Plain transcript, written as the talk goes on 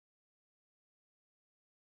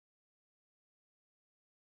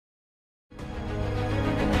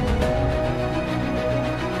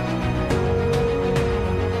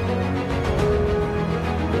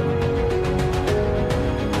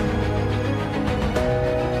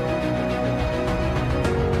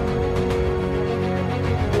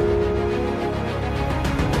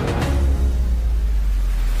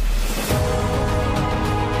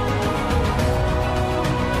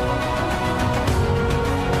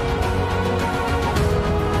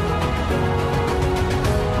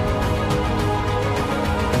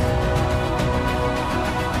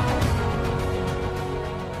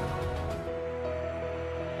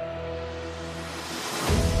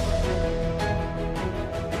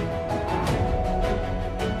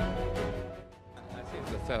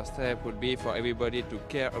first step would be for everybody to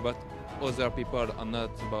care about other people and not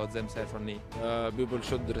about themselves only. People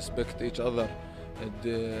should respect each other,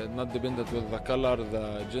 not dependent with the color,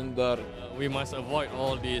 the gender. We must avoid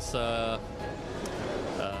all this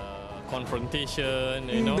confrontation,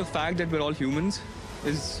 you know. The fact that we're all humans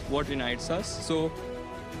is what unites us.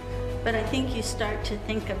 But I think you start to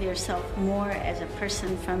think of yourself more as a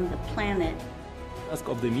person from the planet. The task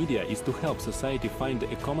of the media is to help society find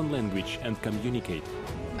a common language and communicate.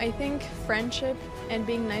 I think friendship and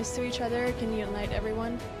being nice to each other can unite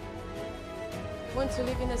everyone. I want to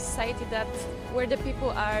live in a society where the people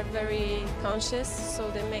are very conscious, so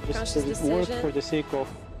they make conscious decisions. Work for the sake of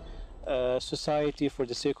society, for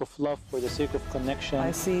the sake of love, for the sake of connection.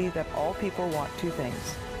 I see that all people want two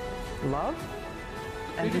things: love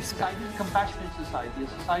and respect. A compassionate society, a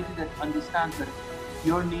society that understands that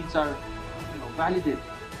your needs are validated.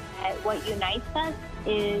 What unites us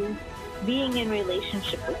is being in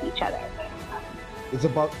relationship with each other. It's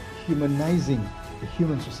about humanizing the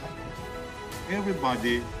human society.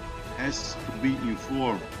 Everybody has to be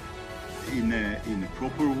informed in a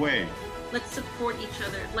proper way. Let's support each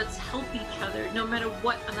other. Let's help each other, no matter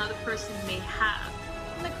what another person may have.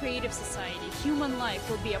 In the creative society, human life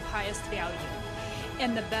will be of highest value,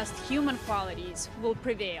 and the best human qualities will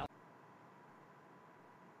prevail.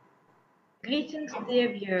 Greetings,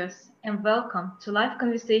 dear viewers, and welcome to live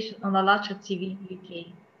conversation on ALLATRA TV UK.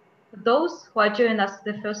 For those who are joining us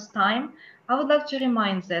the first time, I would like to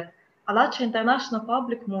remind that ALLATRA International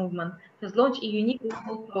Public Movement has launched a unique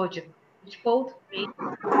project, which is called Creative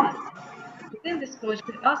Society. Within this project,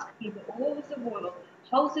 we ask people all over the world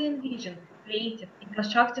how they envision creative and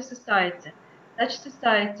constructive society, such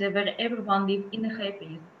society where everyone lives in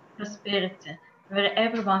happiness, prosperity, where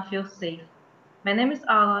everyone feels safe. My name is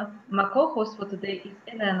Ala. My co-host for today is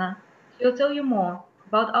Elena. She will tell you more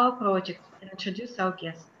about our project and introduce our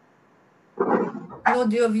guest. Hello,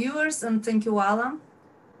 dear viewers, and thank you, Ala.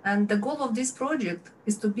 And the goal of this project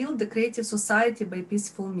is to build the creative society by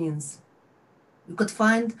peaceful means. You could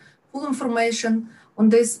find full information on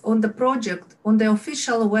the project on the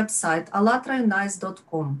official website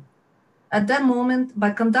allatraunites.com. At that moment, by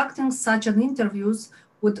conducting such an interviews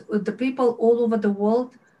with the people all over the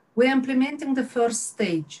world, we are implementing the first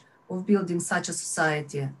stage of building such a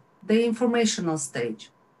society, the informational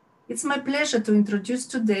stage. It's my pleasure to introduce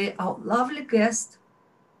today our lovely guest,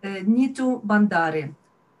 Neetu Bhandari.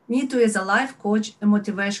 Neetu is a life coach and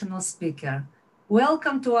motivational speaker.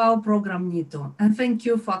 Welcome to our program, Neetu, and thank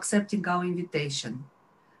you for accepting our invitation.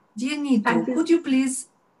 Dear Neetu, could you please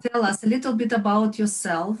tell us a little bit about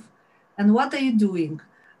yourself and what are you doing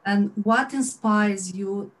and what inspires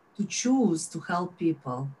you to choose to help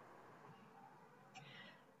people?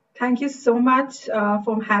 Thank you so much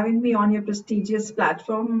for having me on your prestigious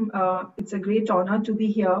platform. It's a great honor to be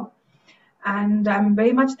here. And I'm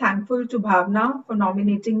very much thankful to Bhavna for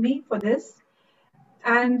nominating me for this.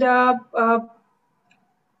 And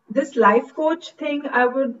this life coach thing, I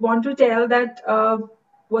would want to tell that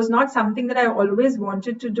was not something that I always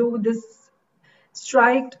wanted to do. This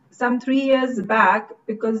striked some 3 years back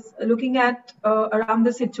because looking at around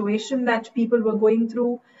the situation that people were going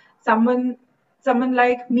through, someone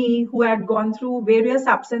like me who had gone through various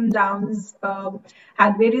ups and downs,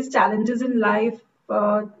 had various challenges in life.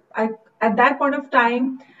 At that point of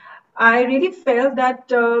time, I really felt that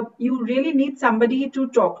you really need somebody to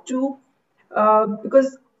talk to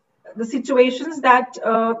because the situations that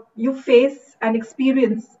you face and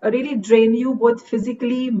experience really drain you both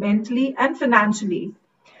physically, mentally, and financially.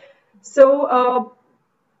 So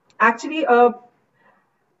actually,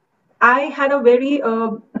 I had a very,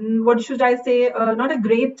 what should I say, not a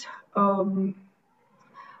great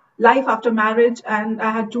life after marriage, and I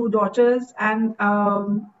had 2 daughters. And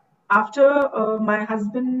after my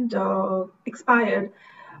husband expired,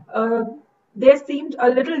 there seemed a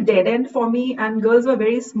little dead end for me, and girls were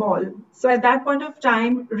very small. So at that point of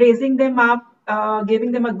time, raising them up,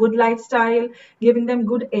 giving them a good lifestyle, giving them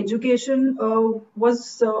good education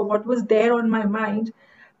was what was there on my mind.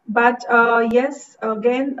 But yes,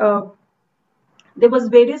 again, there was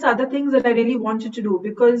various other things that I really wanted to do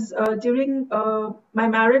because during my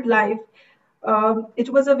married life, it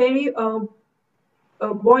was a very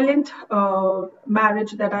buoyant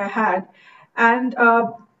marriage that I had. And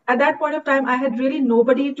at that point of time, I had really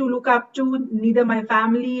nobody to look up to, neither my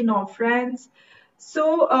family nor friends.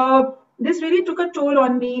 So this really took a toll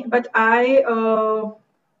on me, but I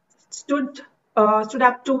stood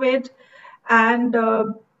up to it. And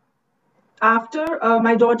after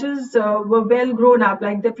my daughters were well grown up,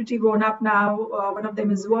 like they're pretty grown up now. One of them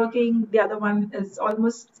is working, the other one has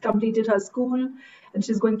almost completed her school and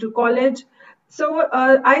she's going to college. So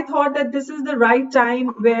I thought that this is the right time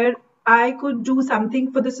where I could do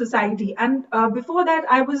something for the society. And before that,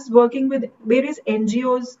 I was working with various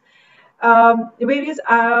NGOs,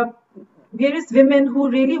 various women who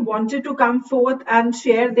really wanted to come forth and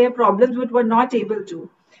share their problems but were not able to.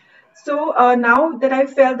 So now that I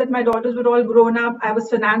felt that my daughters were all grown up, I was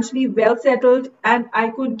financially well settled, and I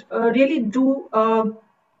could really do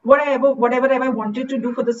whatever I wanted to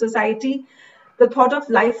do for the society. The thought of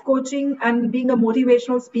life coaching and being a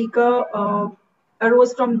motivational speaker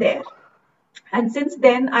arose from there. And since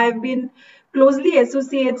then, I've been closely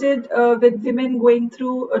associated with women going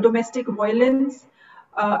through domestic violence.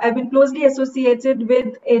 I've been closely associated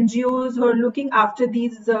with NGOs who are looking after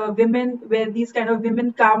these women, where these kind of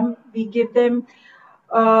women come. We give them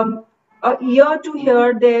a ear to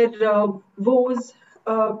hear their woes,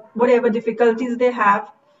 whatever difficulties they have.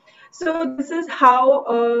 So this is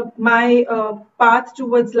how my path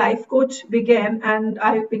towards life coach began, and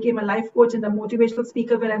I became a life coach and a motivational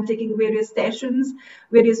speaker, where I'm taking various sessions,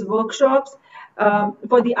 various workshops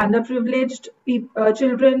for the underprivileged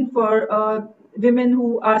children, for women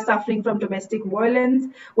who are suffering from domestic violence,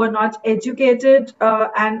 who are not educated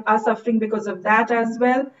and are suffering because of that as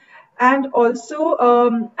well. And also,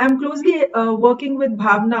 I'm closely working with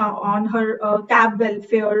Bhavna on her CAB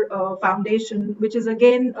Welfare Foundation, which is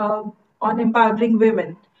again on empowering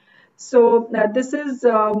women. So this is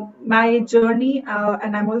my journey,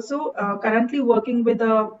 and I'm also currently working with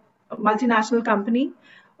a multinational company.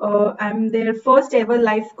 I'm their first ever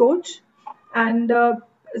life coach, and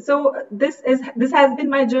so this has been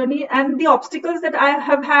my journey, and the obstacles that I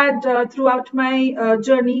have had throughout my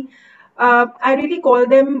journey. I really call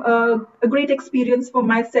them a great experience for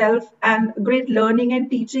myself and great learning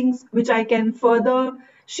and teachings, which I can further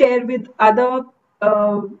share with other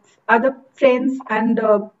friends and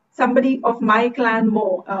somebody of my clan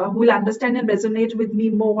more who will understand and resonate with me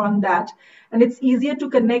more on that. And it's easier to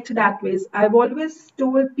connect that way. I've always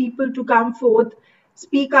told people to come forth,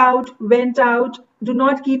 speak out, vent out, do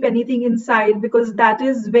not keep anything inside, because that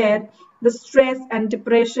is where the stress and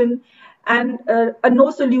depression and a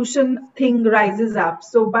no solution thing rises up.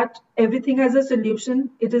 So, but everything has a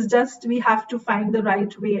solution. It is just we have to find the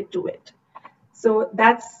right way to it. So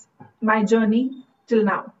that's my journey till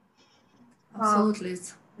now. Absolutely.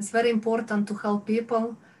 It's very important to help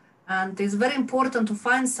people, and it's very important to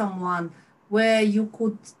find someone where you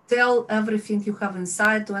could tell everything you have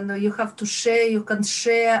inside. When you have to share, you can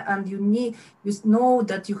share, and you know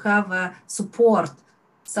that you have support.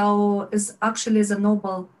 So it's actually a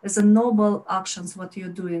noble actions what you're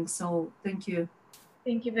doing. So thank you.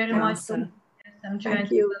 Thank you very much.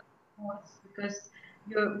 Thank you. Because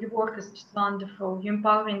your work is just wonderful. You're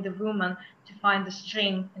empowering the woman to find the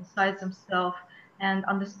strength inside themselves and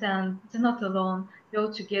understand they're not alone. We're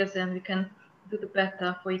all together, and we can do the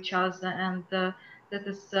better for each other. And that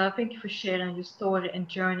is thank you for sharing your story and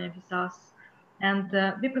journey with us. And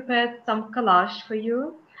we prepared some collage for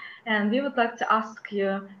you. And we would like to ask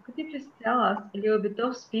you, could you please tell us a little bit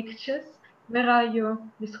those pictures? Where are you,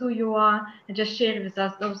 with who you are, and just share with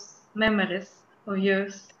us those memories of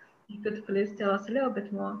yours. You could please tell us a little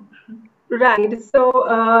bit more. Right.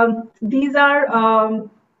 So these are,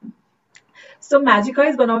 so Magica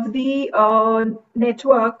is one of the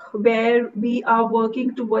network where we are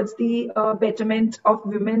working towards the betterment of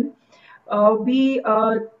women. We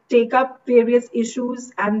take up various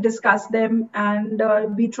issues and discuss them, and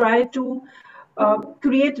we try to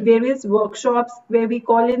create various workshops where we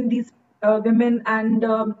call in these women,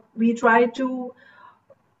 and we try to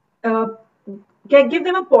give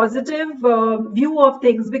them a positive view of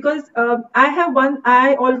things, because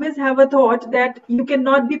I always have a thought that you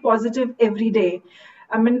cannot be positive every day.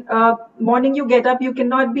 I mean, morning you get up, you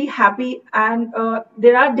cannot be happy, and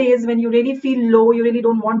there are days when you really feel low, you really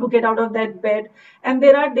don't want to get out of that bed, and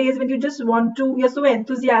there are days when you just want to, you're so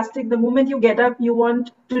enthusiastic, the moment you get up, you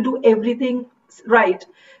want to do everything right.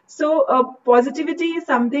 So positivity is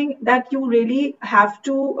something that you really have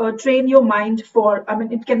to train your mind for. I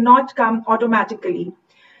mean, it cannot come automatically.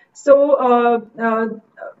 So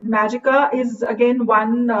Magica is again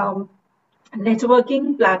one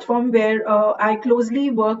networking platform where I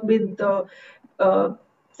closely work with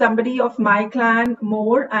somebody of my clan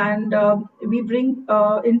more, and we bring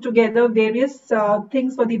in together various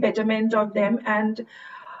things for the betterment of them. And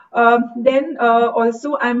then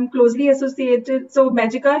also I'm closely associated. So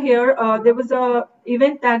Magica here, there was a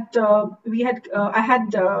event that I had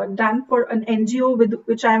done for an NGO with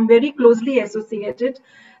which I'm very closely associated.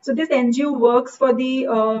 So this NGO works for the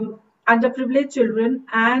underprivileged children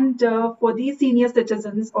and for the senior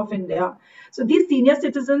citizens of India. So these senior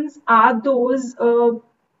citizens are those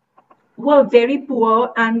who are very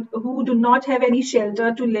poor and who do not have any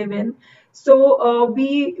shelter to live in. So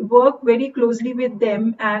we work very closely with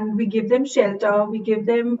them, and we give them shelter. We give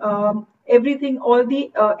them everything, all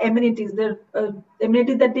the amenities, the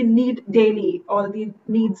amenities that they need daily, all the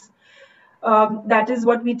needs. That is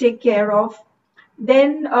what we take care of.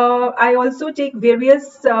 Then I also take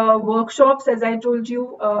various workshops. As I told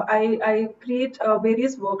you, I create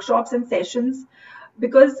various workshops and sessions,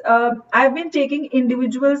 because I've been taking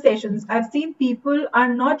individual sessions. I've seen people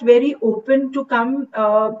are not very open to come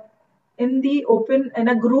in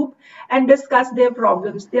a group and discuss their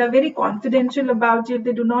problems. They are very confidential about it.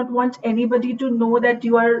 They do not want anybody to know that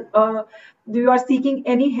you are seeking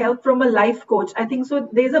any help from a life coach. I think so.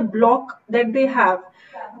 There's a block that they have,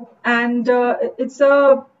 and it's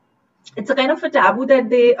a kind of a taboo that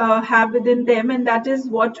they have within them, and that is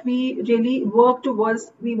what we really work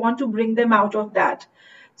towards. We want to bring them out of that.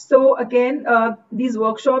 So again, these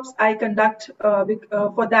workshops I conduct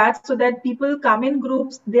for that, so that people come in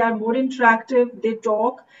groups, they are more interactive, they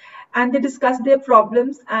talk, and they discuss their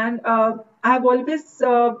problems. And I've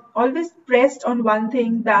always pressed on one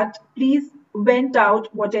thing, that please vent out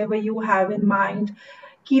whatever you have in mind.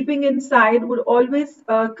 Keeping inside would always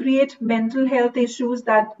create mental health issues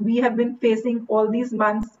that we have been facing all these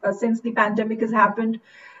months since the pandemic has happened.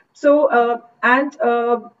 So,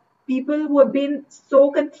 people who have been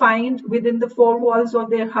so confined within the four walls of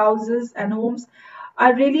their houses and homes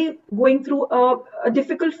are really going through a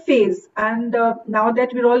difficult phase. And now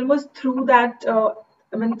that we're almost through that,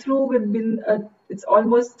 it's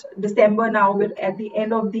almost December now. We're at the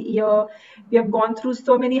end of the year. We have gone through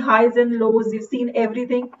so many highs and lows. We've seen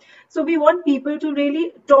everything. So we want people to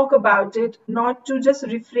really talk about it, not to just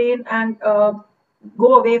refrain and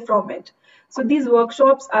go away from it. So these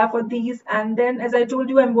workshops are for these. And then, as I told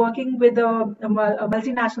you, I'm working with a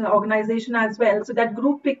multinational organization as well. So that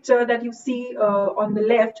group picture that you see on the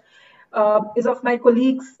left is of my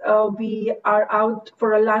colleagues. We are out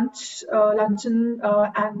for a luncheon,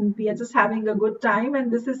 and we are just having a good time.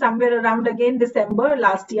 And this is somewhere around, again, December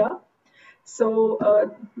last year.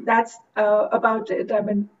 So that's about it. I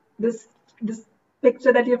mean, this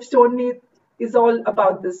picture that you've shown me is all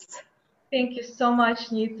about this. Thank you so much,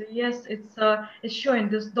 Neetu. Yes, it's showing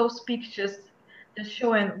those pictures, just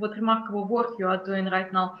showing what remarkable work you are doing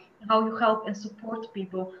right now, how you help and support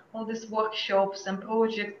people. All these workshops and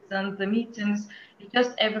projects and the meetings, it's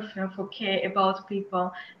just everything for care about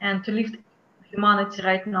people and to lift humanity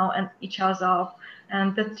right now and each other up.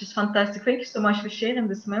 And that's just fantastic. Thank you so much for sharing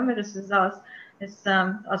these memories with us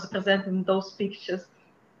as presenting those pictures.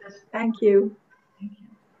 Thank you.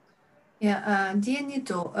 Yeah, dear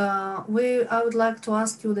Neetu, I would like to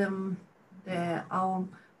ask you our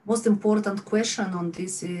most important question on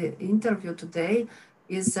this interview today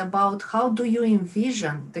is about how do you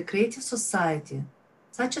envision the creative society,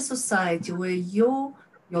 such a society where you,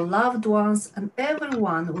 your loved ones, and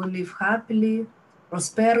everyone will live happily,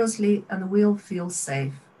 prosperously, and will feel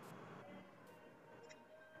safe?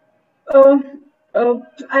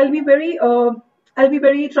 I'll be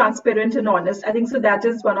very transparent and honest. I think so. That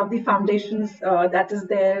is one of the foundations that is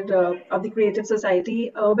there of the Creative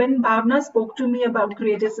Society. When Bhavna spoke to me about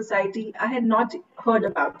Creative Society, I had not heard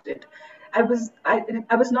about it. I was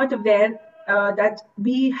not aware that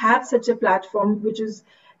we have such a platform which is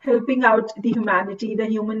helping out the humanity, the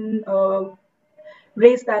human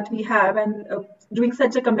race that we have, and doing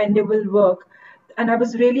such a commendable work. And I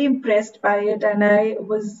was really impressed by it. And I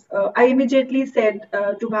immediately said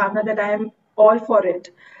to Bhavna that I am all for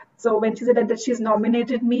it. So when she said that she's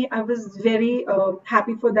nominated me, I was very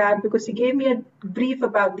happy for that, because she gave me a brief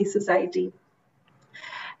about the society.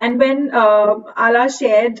 And when Ala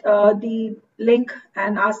shared the link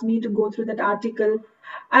and asked me to go through that article,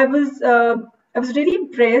 I was really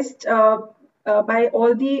impressed by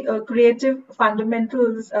all the creative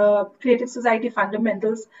fundamentals, Creative Society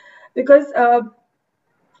fundamentals, because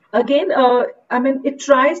again, it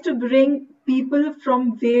tries to bring people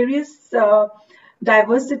from various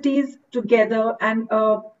diversities together and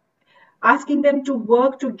asking them to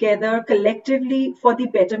work together collectively for the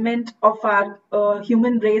betterment of our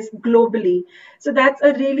human race globally. So that's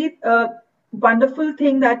a really wonderful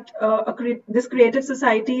thing that this Creative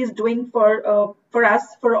Society is doing for us,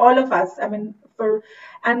 for all of us.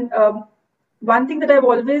 One thing that I've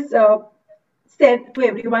always said to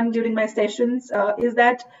everyone during my sessions is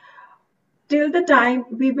that till the time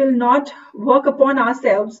we will not work upon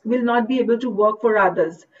ourselves, we'll not be able to work for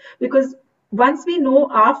others. Because once we know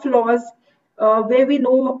our flaws, where we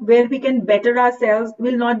know where we can better ourselves,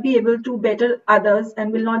 we'll not be able to better others,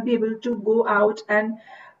 and will not be able to go out and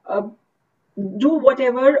do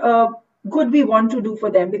whatever good we want to do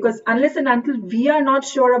for them, because unless and until we are not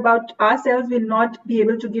sure about ourselves, we'll not be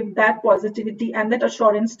able to give that positivity and that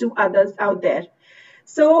assurance to others out there.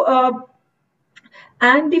 So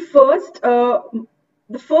and the first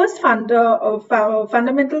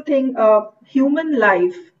fundamental thing, human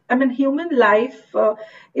life. I mean, human life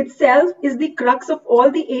itself is the crux of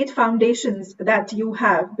all the 8 foundations that you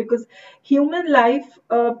have, because human life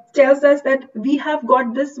tells us that we have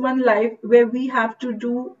got this one life where we have to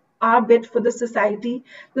do our bit for the society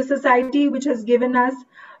which has given us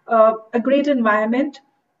a great environment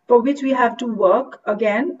for which we have to work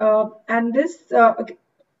again. And this,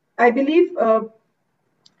 I believe,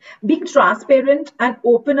 being transparent and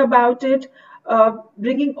open about it,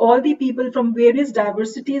 bringing all the people from various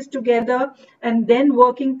diversities together and then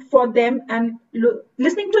working for them and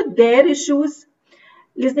listening to their issues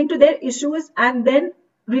and then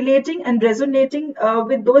relating and resonating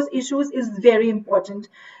with those issues is very important.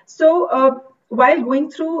 So while going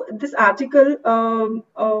through this article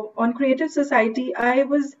on Creative Society, I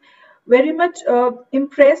was very much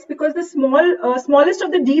impressed, because the smallest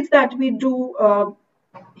of the deeds that we do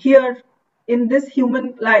here in this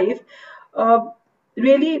human life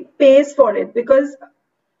really pays for it, because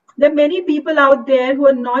there are many people out there who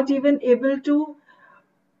are not even able to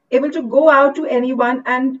go out to anyone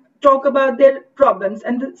and talk about their problems,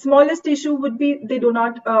 and the smallest issue would be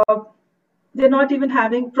they're not even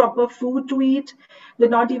having proper food to eat, they're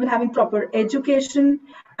not even having proper education,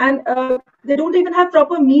 and they don't even have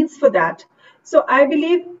proper means for that. So I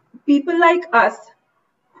believe people like us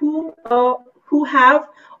who have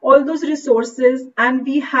all those resources and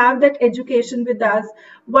we have that education with us,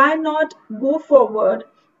 why not go forward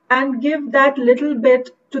and give that little bit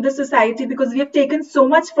to the society, because we have taken so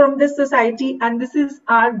much from this society and this is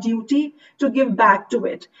our duty to give back to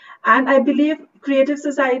it. And I believe Creative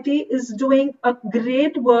Society is doing a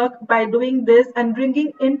great work by doing this and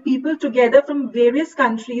bringing in people together from various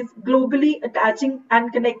countries, globally attaching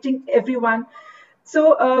and connecting everyone.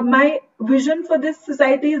 So my vision for this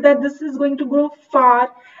society is that this is going to grow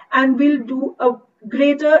far and we'll do a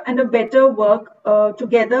greater and a better work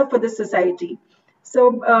together for the society.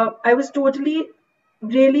 So I was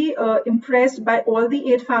really impressed by all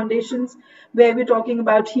the 8 foundations, where we're talking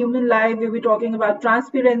about human life, where we're talking about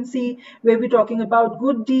transparency, where we're talking about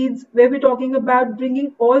good deeds, where we're talking about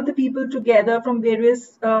bringing all the people together from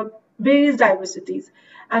various diversities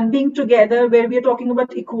and being together, where we're talking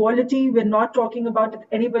about equality. We're not talking about if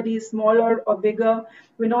anybody is smaller or bigger.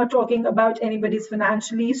 We're not talking about anybody's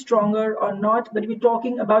financially stronger or not, but we're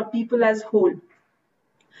talking about people as whole.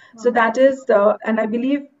 So that is, and I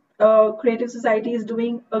believe Creative Society is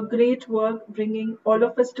doing a great work, bringing all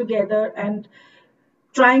of us together and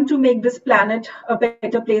trying to make this planet a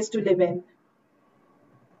better place to live in.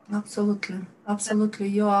 Absolutely, absolutely.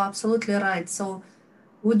 You are absolutely right. So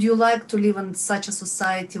would you like to live in such a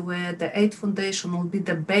society where the 8 foundation will be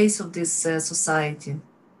the base of this society?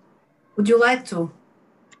 Would you like to?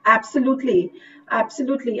 Absolutely.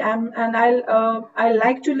 Absolutely. And I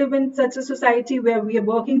like to live in such a society where we are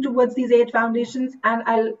working towards these 8 foundations, and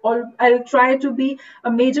I'll try to be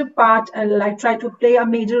a major part, and I try to play a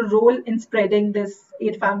major role in spreading this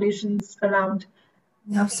 8 foundations around.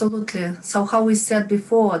 Absolutely. So how we said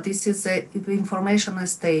before, this is the informational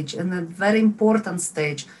stage and a very important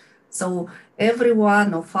stage. So every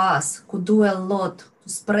one of us could do a lot to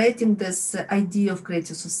spreading this idea of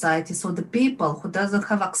Creative Society. So the people who doesn't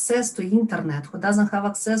have access to internet, who doesn't have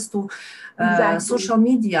access to social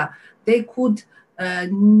media, they could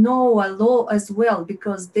know a lot as well,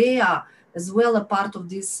 because they are as well a part of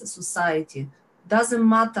this society. Doesn't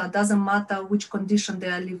matter which condition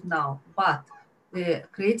they live now, but the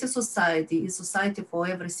Creative Society is society for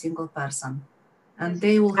every single person, and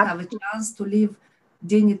they will have a chance to live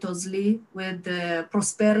dignitously, with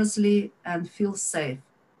prosperously, and feel safe.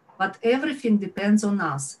 But everything depends on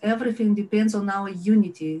us. Everything depends on our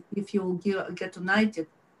unity. If you will get united,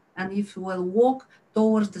 and if you will walk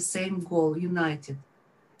towards the same goal, united.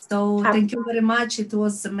 So thank you very much. It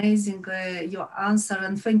was amazing, your answer,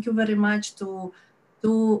 and thank you very much to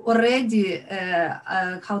already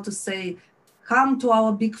how to say, come to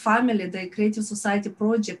our big family, the Creative Society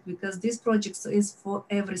project, because this project is for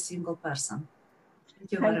every single person.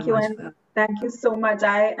 Thank you very much. Thank you so much.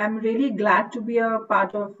 I am really glad to be a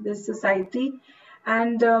part of this society.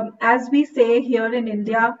 And as we say here in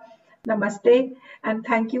India, Namaste and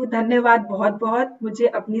thank you. धन्यवाद बहुत बहुत मुझे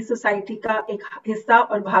अपनी society का एक हिस्सा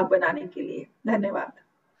और भाग बनाने के लिए. धन्यवाद.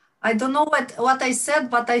 I don't know what I said,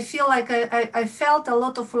 but I feel like I felt a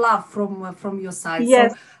lot of love from your side.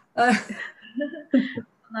 Yes. So,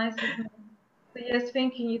 Nice. So yes,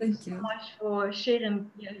 thank you so much for sharing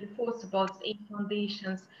your thoughts about the 8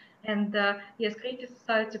 foundations and yes, Creative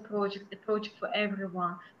Society project, a project for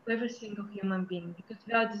everyone, for every single human being, because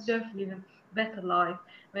we all deserve living better life,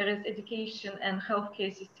 whereas education and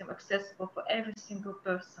healthcare system accessible for every single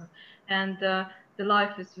person, and the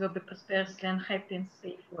life will be prosperously and happy and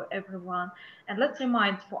safe for everyone. And let's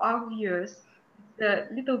remind for our viewers the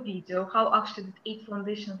little video how actually the 8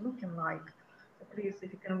 foundations looking like. Please,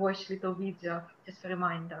 if you can watch a little video, just to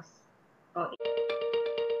remind us about it.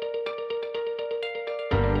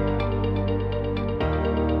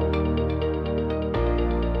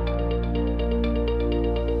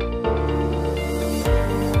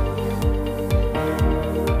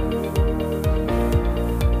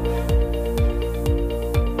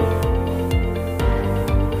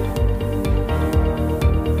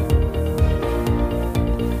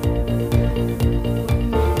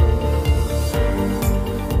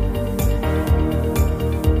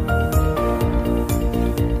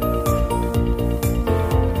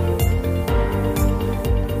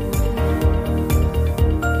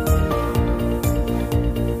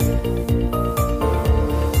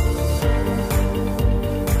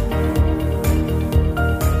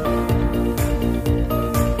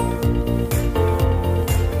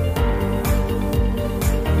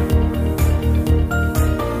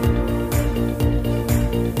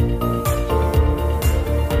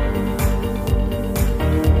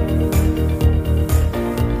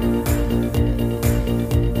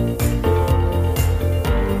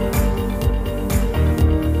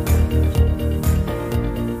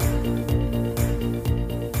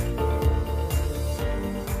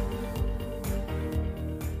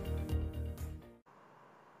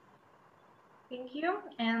 Thank you.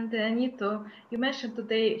 And Nito, you mentioned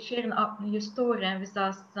today sharing your story with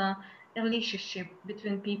us, a relationship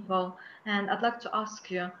between people. And I'd like to ask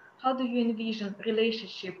you, how do you envision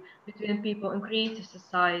relationship between people in creative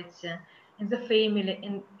society, in the family,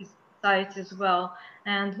 in society as well?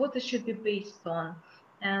 And what it should be based on?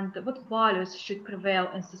 And what values should prevail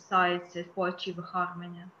in society for achieving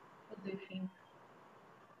harmony? What do you think?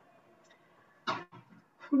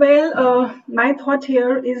 Well, my thought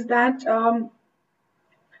here is that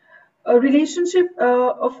a relationship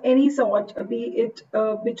of any sort, be it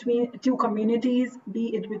between two communities,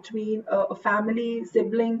 be it between a family,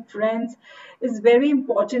 sibling, friends, is very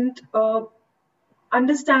important.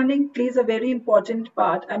 Understanding plays a very important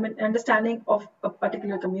part. I mean, understanding of a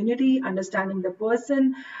particular community, understanding the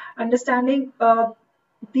person, understanding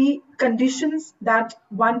the conditions that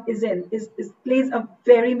one is in plays a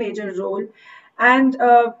very major role. And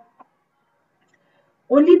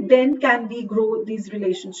only then can we grow these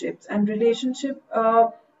relationships. And relationship,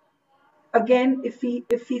 again, if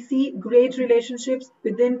we see great relationships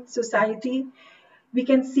within society, we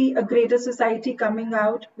can see a greater society coming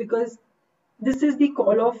out, because this is the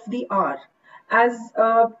call of the hour. As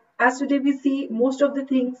today we see most of the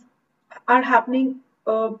things are happening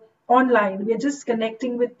online. We're just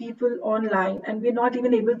connecting with people online, and we're not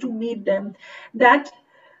even able to meet them. That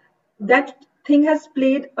thing has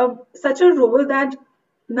played such a role that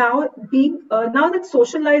now that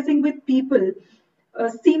socializing with people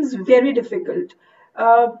seems very difficult.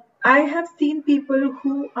 I have seen people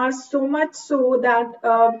who are so much so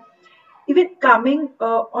that even coming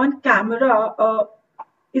on camera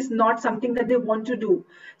is not something that they want to do.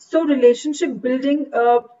 So relationship building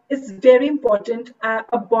is very important.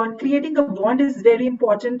 Creating a bond is very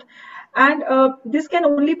important, and this can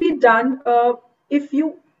only be done if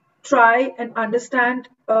you try and understand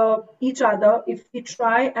each other, if we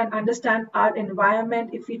try and understand our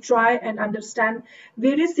environment, if we try and understand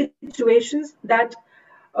various situations that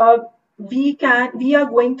we are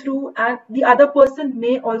going through and the other person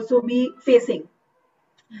may also be facing.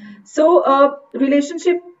 So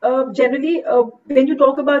relationship, generally, when you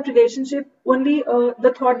talk about relationship, only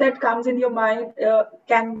the thought that comes in your mind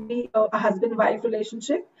can be a husband-wife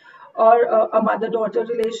relationship or a mother-daughter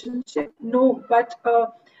relationship. No, but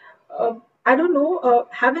I don't know,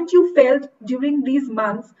 haven't you felt during these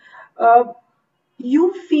months,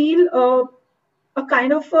 you feel a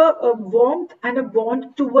kind of a warmth and a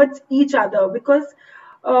bond towards each other, because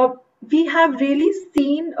we have really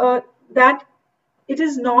seen that it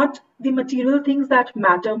is not the material things that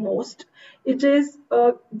matter most. It is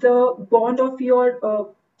the bond of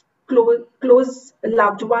your close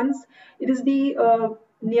loved ones. It is the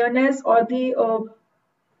nearness or the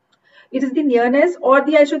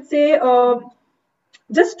I should say,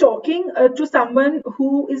 just talking to someone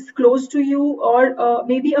who is close to you, or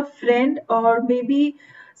maybe a friend, or maybe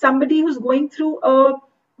somebody who's going through a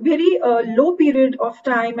very low period of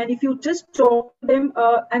time, and if you just talk to them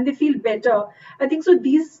and they feel better, I think so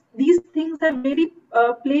these things have really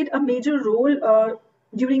played a major role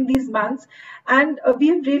during these months. And we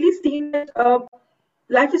have really seen that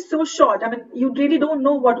life is so short. I mean, you really don't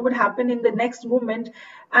know what would happen in the next moment,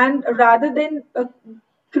 and rather than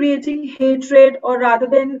creating hatred, or rather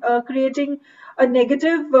than creating a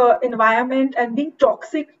negative environment and being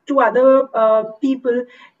toxic to other people,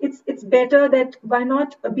 it's better that why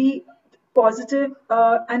not be positive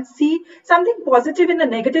and see something positive in a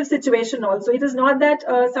negative situation also. It is not that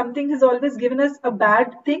something has always given us a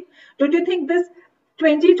bad thing. Don't you think this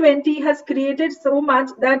 2020 has created so much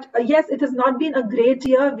that yes, it has not been a great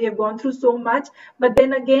year, we have gone through so much, but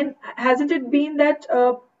then again, hasn't it been that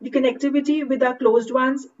the connectivity with our closed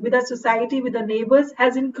ones, with our society, with our neighbors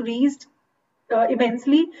has increased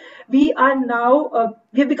immensely? We are now,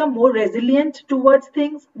 we have become more resilient towards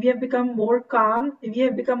things. We have become more calm. We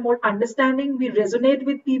have become more understanding. We resonate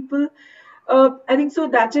with people. I think so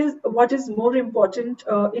that is what is more important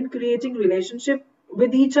in creating relationship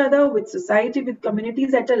with each other, with society, with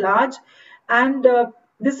communities at a large. And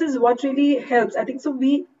this is what really helps. I think so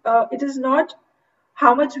it is not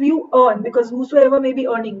how much you earn, because whosoever may be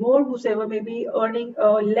earning more, whosoever may be earning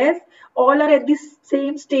less, all are at the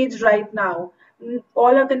same stage right now.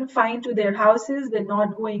 All are confined to their houses. They're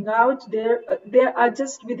not going out. They are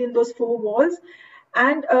just within those four walls,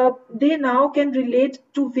 and they now can relate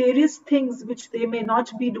to various things which they may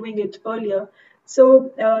not be doing it earlier.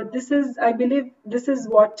 So this is, I believe, this is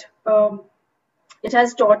what it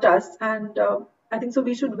has taught us, and I think so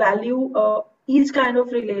we should value each kind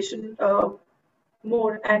of relation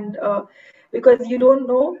more, and because you don't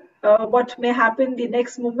know what may happen the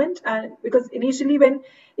next moment. And because initially,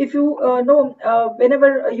 if you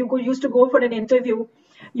whenever you used to go for an interview,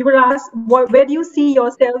 you were asked, where do you see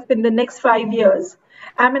yourself in the next 5 years?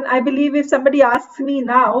 I mean, I believe if somebody asks me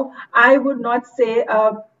now, I would not say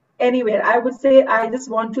anywhere. I would say I just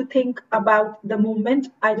want to think about the moment.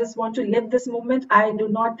 I just want to live this moment. I do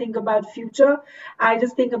not think about future. I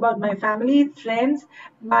just think about my family, friends,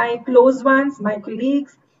 my close ones, my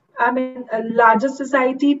colleagues. I mean, a larger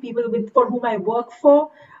society, people for whom I work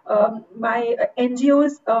for, my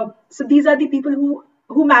NGOs. So these are the people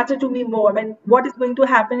who matter to me more. I mean, what is going to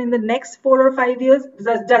happen in the next 4 or 5 years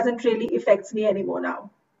doesn't really affect me anymore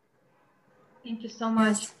now. Thank you so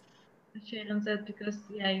much for sharing that, because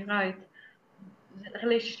yeah, you're right. The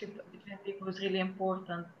relationship between people is really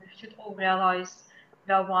important. We should all realize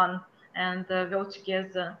we are one, and we're all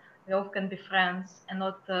together. We all can be friends and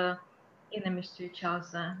not enemies to each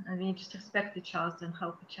other, and we just respect each other and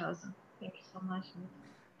help each other. Thank you so much.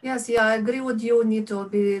 Yes, yeah, I agree with you, Nito,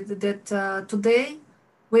 that today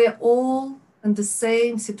we're all in the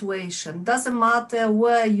same situation. Doesn't matter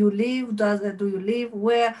where you live, do you live,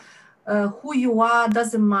 where who you are,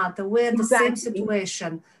 doesn't matter. We're in the same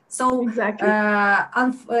situation. So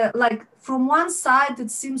like from one side,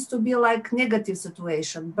 it seems to be like negative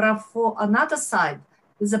situation, but for another side,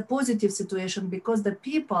 is a positive situation, because the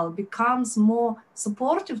people becomes more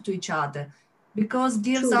supportive to each other, because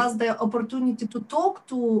gives us the opportunity to talk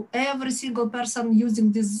to every single person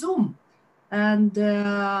using this Zoom, and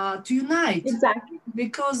to unite. Exactly.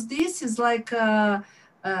 Because this is like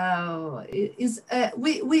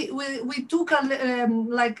we took a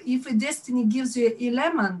like, if a destiny gives you a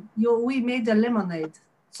lemon, we made a lemonade.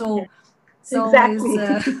 So exactly.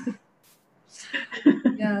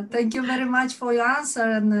 Yeah, thank you very much for your answer.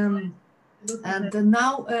 And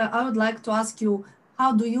now I would like to ask you,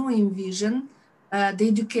 how do you envision the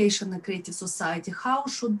education in creative society? How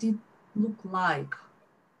should it look like?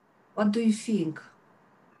 What do you think?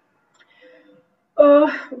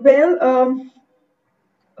 Well,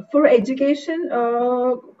 for education,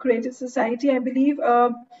 creative society, I believe,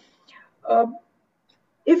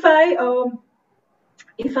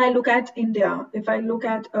 if I look at India, if I look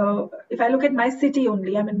at my city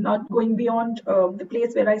only, I mean, not going beyond the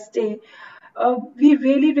place where I stay, we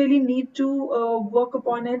really need to work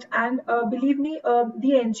upon it. And believe me,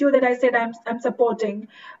 the NGO that I said I'm supporting,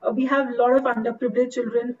 we have a lot of underprivileged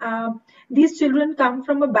children. These children come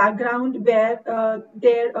from a background where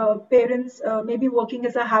their parents may be working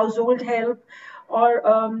as a household help,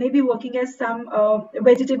 or maybe working as some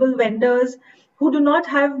vegetable vendors, who do not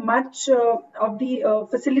have much of the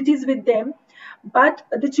facilities with them. But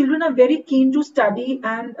the children are very keen to study,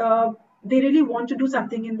 and they really want to do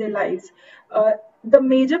something in their lives. The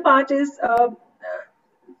major part is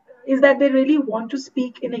that they really want to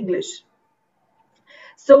speak in English.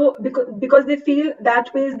 So because they feel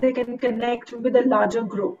that way they can connect with a larger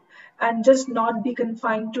group and just not be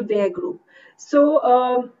confined to their group.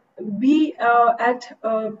 So we at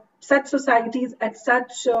such societies, at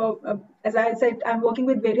such, as I said, I'm working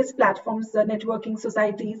with various platforms, networking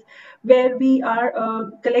societies, where we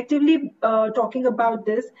are collectively talking about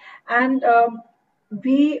this, and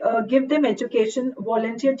we give them education,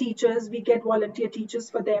 volunteer teachers, we get volunteer teachers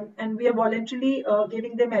for them, and we are voluntarily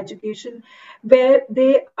giving them education where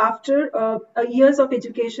they, after years of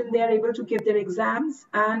education, they are able to give their exams.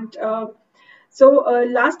 And so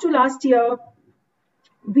last year,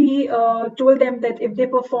 we told them that if they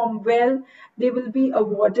perform well, they will be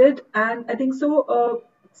awarded. And I think so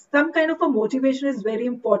some kind of a motivation is very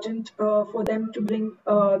important for them to bring,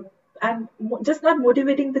 and just not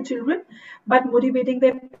motivating the children, but motivating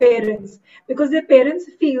their parents, because their parents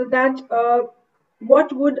feel that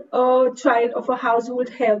what would a child of a household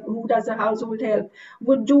help, who does a household help,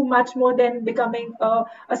 would do much more than becoming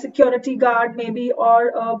a security guard maybe,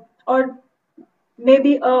 or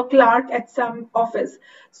maybe a clerk at some office.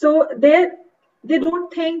 So they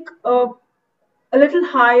don't think a little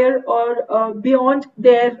higher or beyond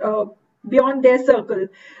their circle.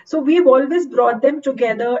 So we've always brought them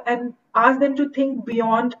together and asked them to think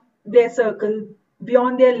beyond their circle,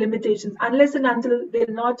 beyond their limitations. Unless and until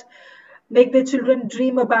they'll not make their children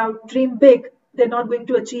dream big, they're not going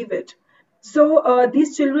to achieve it. So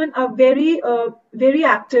these children are very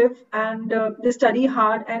active, and they study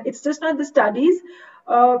hard. And it's just not the studies.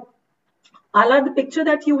 Ala, the picture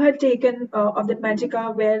that you had taken of that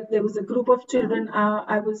Magica, where there was a group of children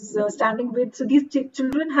I was standing with. So these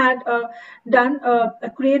children had done a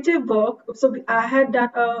creative work. So I had done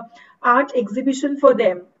an art exhibition for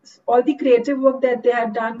them. All the creative work that they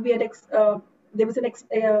had done, we had there was an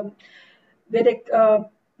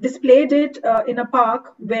displayed it in a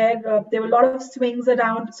park where there were a lot of swings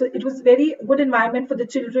around. So it was very good environment for the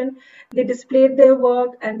children. They displayed their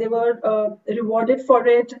work and they were rewarded for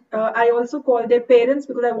it. I also called their parents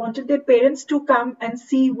because I wanted their parents to come and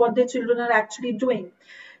see what their children are actually doing.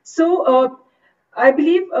 So I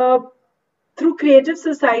believe through Creative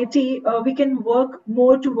Society, we can work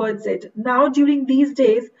more towards it. Now, during these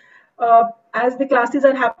days, as the classes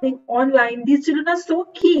are happening online, these children are so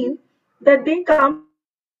keen that they come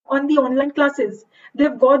on the online classes.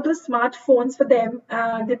 They've got those smartphones for them,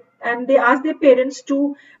 and they ask their parents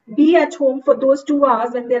to be at home for those 2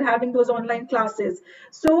 hours when they're having those online classes.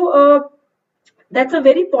 So that's a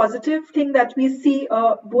very positive thing that we see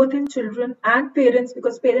both in children and parents,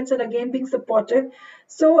 because parents are again being supportive.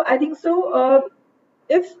 So I think so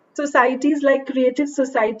if societies like Creative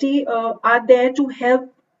Society are there to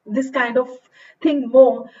help this kind of thing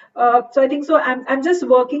more, so I think so I'm just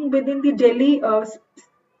working within the Delhi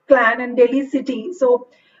clan and Delhi city. So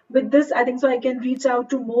with this, I think so I can reach out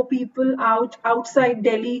to more people outside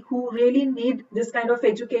Delhi who really need this kind of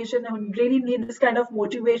education and really need this kind of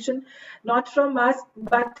motivation, not from us,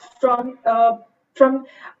 but from a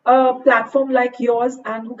platform like yours,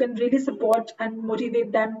 and who can really support and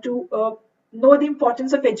motivate them to know the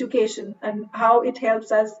importance of education and how it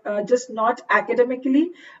helps us, just not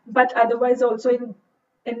academically, but otherwise also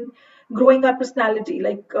in growing our personality.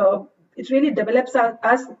 Like it really develops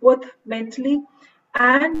us both mentally,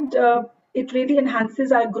 and it really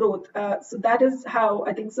enhances our growth. So that is how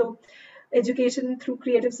I think so education through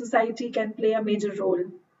Creative Society can play a major role.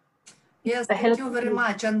 Yes, thank you very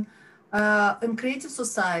much. And in Creative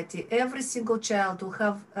Society, every single child will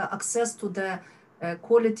have access to the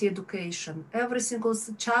quality education. Every single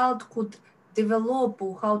child could develop,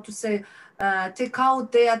 or how to say, take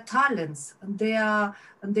out their talents, and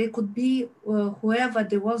they could be whoever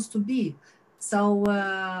they want to be. So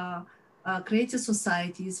Creative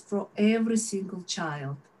Society is for every single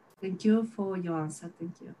child. Thank you for your answer.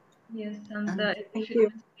 Thank you. Yes, and if you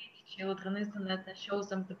motivate children, isn't it, and shows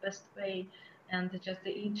them the best way, and just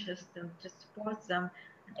the interest, and just support them,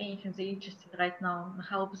 anything they're interested right now, and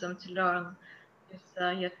help them to learn.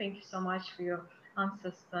 Yes, yeah, thank you so much for your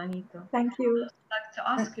answers, Anita. Thank you. I'd like to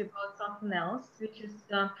ask you about something else, which is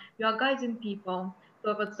you are guiding people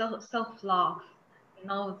towards self-love, you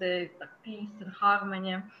know, the peace and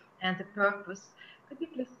harmony and the purpose. Could you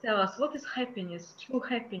please tell us what is happiness, true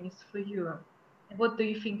happiness for you? And what do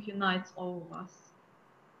you think unites all of us?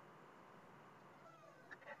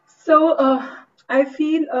 So I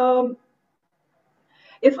feel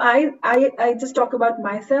if I just talk about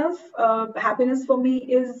myself, happiness for me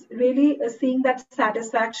is really seeing that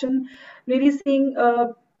satisfaction, really seeing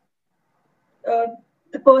the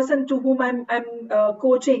person to whom I'm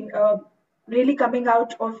coaching really coming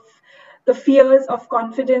out of the fears of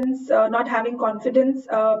confidence, not having confidence,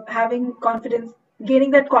 having confidence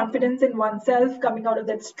gaining that confidence in oneself, coming out of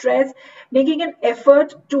that stress, making an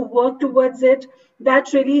effort to work towards it.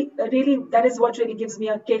 That really, that is what really gives me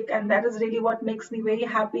a kick, and that is really what makes me very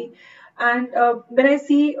happy. And when I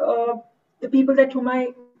see the people that whom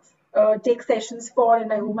I take sessions for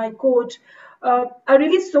and whom I coach are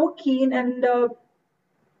really so keen and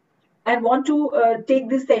want to take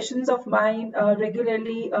these sessions of mine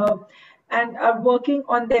regularly and are working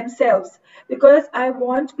on themselves, because I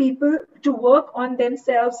want people to work on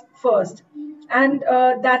themselves first, and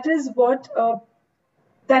that is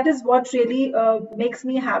what really makes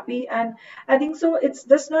me happy. And I think so it's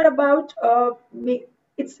just not about me.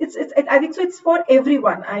 It's I think so it's for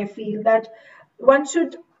everyone. I feel that one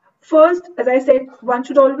should first, as I said, one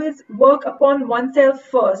should always work upon oneself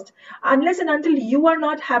first. Unless and until you are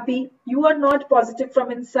not happy, you are not positive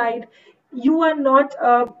from inside, you are not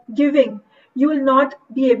giving, you will not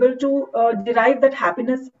be able to derive that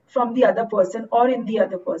happiness from the other person or in the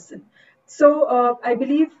other person. So I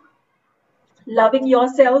believe loving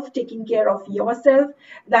yourself, taking care of yourself,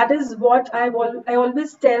 that is what I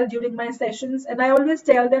always tell during my sessions. And I always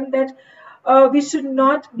tell them that we should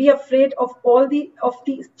not be afraid of all the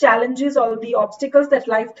challenges, all the obstacles that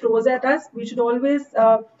life throws at us. We should always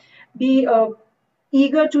be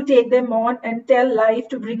eager to take them on and tell life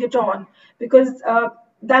to bring it on, because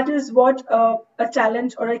that is what a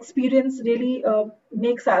challenge or experience really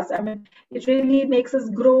makes us. I mean, it really makes us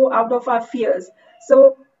grow out of our fears.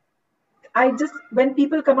 So when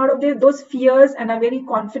people come out of those fears and are very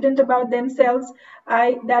confident about themselves,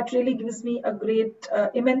 that really gives me a great,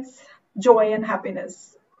 immense joy and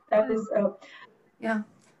happiness. That is. Yeah.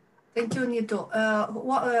 Thank you, Nito.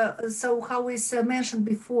 So how is mentioned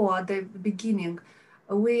before at the beginning,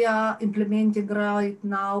 we are implementing right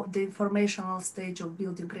now the informational stage of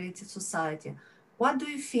building creative society. What do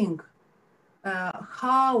you think?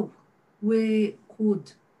 How we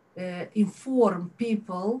could inform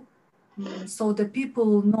people so the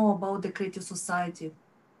people know about the creative society?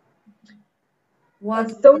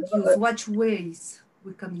 What ways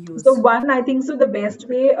we can use? So one, I think so the best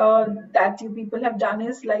way that you people have done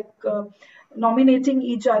is like nominating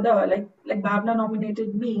each other, like Bhavna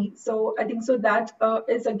nominated me. So I think so that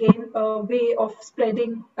is again a way of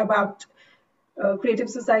spreading about creative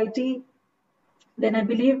society. Then I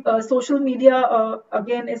believe social media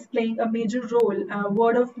again is playing a major role.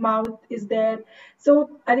 Word of mouth is there.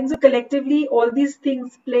 So I think so collectively all these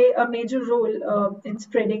things play a major role in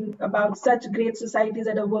spreading about such great societies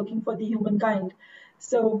that are working for the humankind.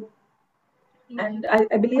 So, and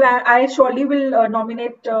I believe I surely will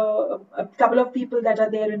nominate a couple of people that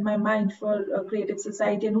are there in my mind for creative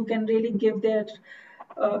society and who can really give their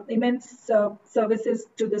immense services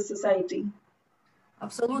to the society.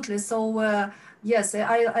 Absolutely. So yes,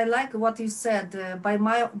 I like what you said, by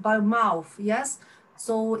mouth. Yes.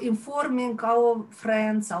 So informing our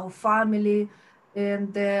friends, our family,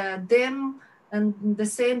 and them, and the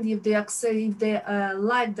same if they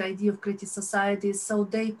like the idea of creative society, so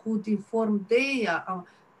they could inform their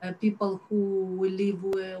people who will live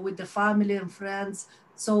with the family and friends.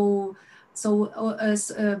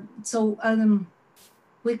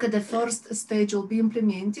 The first stage will be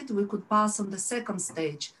implemented. We could pass on the second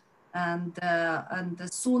stage, and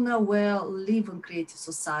sooner we'll live in creative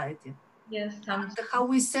society. Yes. And how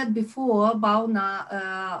we said before,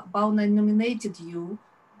 Bhavna nominated you,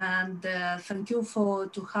 and thank you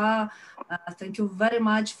to her. Thank you very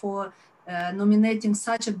much for nominating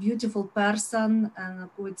such a beautiful person and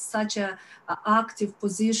with such a active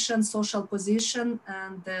position, social position,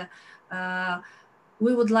 and.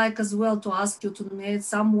 We would like as well to ask you to nominate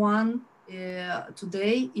someone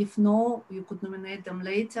today. If no, you could nominate them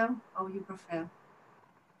later, how you prefer.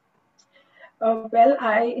 Well,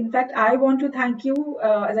 in fact, I want to thank you,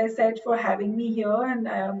 as I said, for having me here. And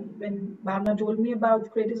when Bhavna told me about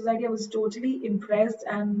Creative Society, I was totally impressed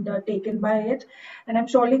and taken by it. And I'm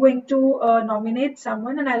surely going to nominate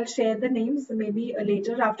someone, and I'll share the names maybe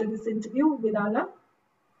later after this interview with Ala.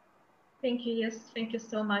 Thank you. Yes, thank you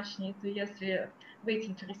so much, Nito. Yes, we're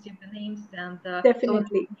waiting to receive the names, and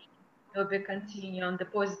definitely we'll be continuing on the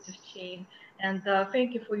positive chain. And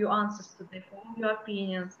thank you for your answers today, for all your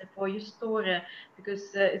opinions, and for your story,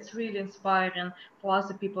 because it's really inspiring for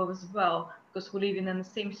other people as well, because we're living in the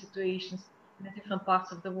same situations in the different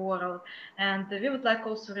parts of the world. And we would like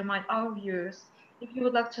also remind our viewers, if you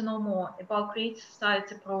would like to know more about Creative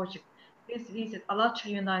Society project, please visit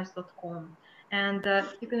alatraunites.com. And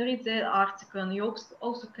you can read the article, and you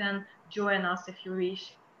also can join us if you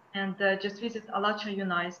wish. And just visit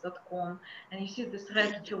alatraunites.com, and you see this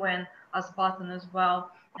red join us button as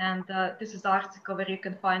well. And this is the article where you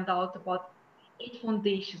can find out about 8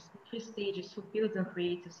 foundations, 3 stages for building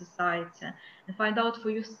creative society, and find out for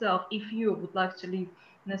yourself if you would like to live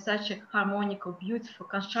in such a harmonical, beautiful,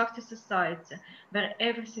 constructive society where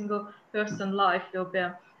every single person's life will be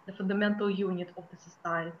the fundamental unit of the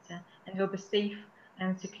society and will be safe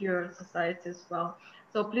and secure society as well.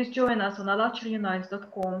 So please join us on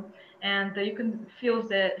alatraunites.com, and you can fill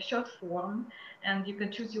the short form and you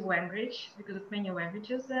can choose your language because of many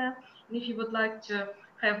languages there. And if you would like to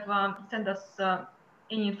have send us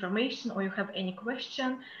any information or you have any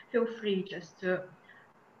question, feel free just to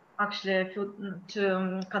actually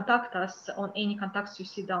contact us on any contacts you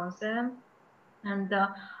see down there. And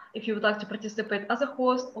if you would like to participate as a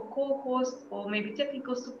host or co-host or maybe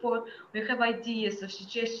technical support, or you have ideas or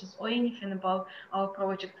suggestions or anything about our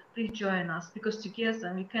project, please join us, because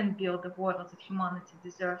together we can build the world that humanity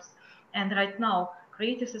deserves. And right now,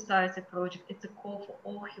 Creative Society Project, it's a call for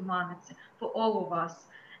all humanity, for all of us.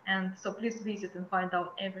 And so please visit and find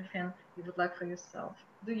out everything you would like for yourself.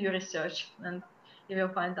 Do your research and you will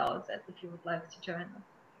find out that if you would like to join us.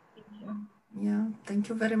 Thank you. Yeah, thank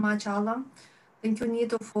you very much, Ala. Thank you,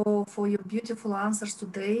 Nito, for your beautiful answers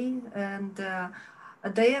today. And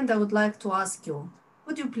at the end, I would like to ask you,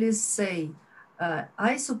 would you please say,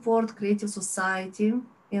 I support Creative Society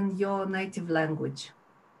in your native language?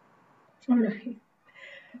 All right.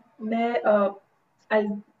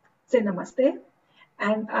 I'll say namaste,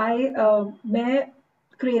 and मैं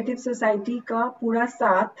Creative Society का पूरा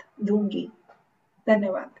साथ दूंगी.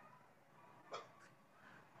 धन्यवाद.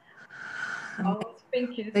 Oh,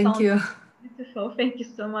 thank you. Thank you. Beautiful. Thank you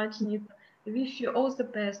so much, Nita. I wish you all the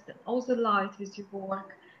best and all the light with your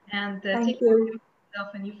work, and take care of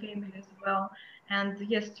yourself and your family as well. And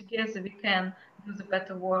yes, together we can do the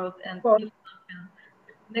better world and leave something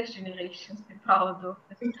next generations be proud of.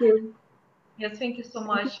 Thank you. Yes, thank you so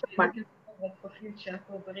much. We're looking forward for future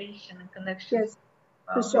collaboration and connection. Yes,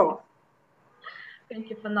 for sure. Thank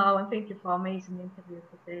you for now, and thank you for amazing interview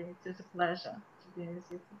today. It was a pleasure to be with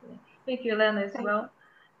you today. Thank you, Elena, as well,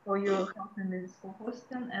 for your help in this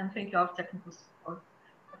co-hosting, and thank you our technical support.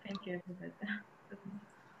 Thank you, everybody.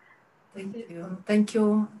 Thank you. Thank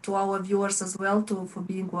you to our viewers as well for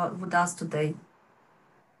being with us today.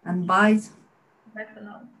 And bye. Bye for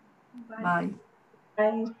now. Bye.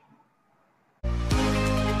 Bye.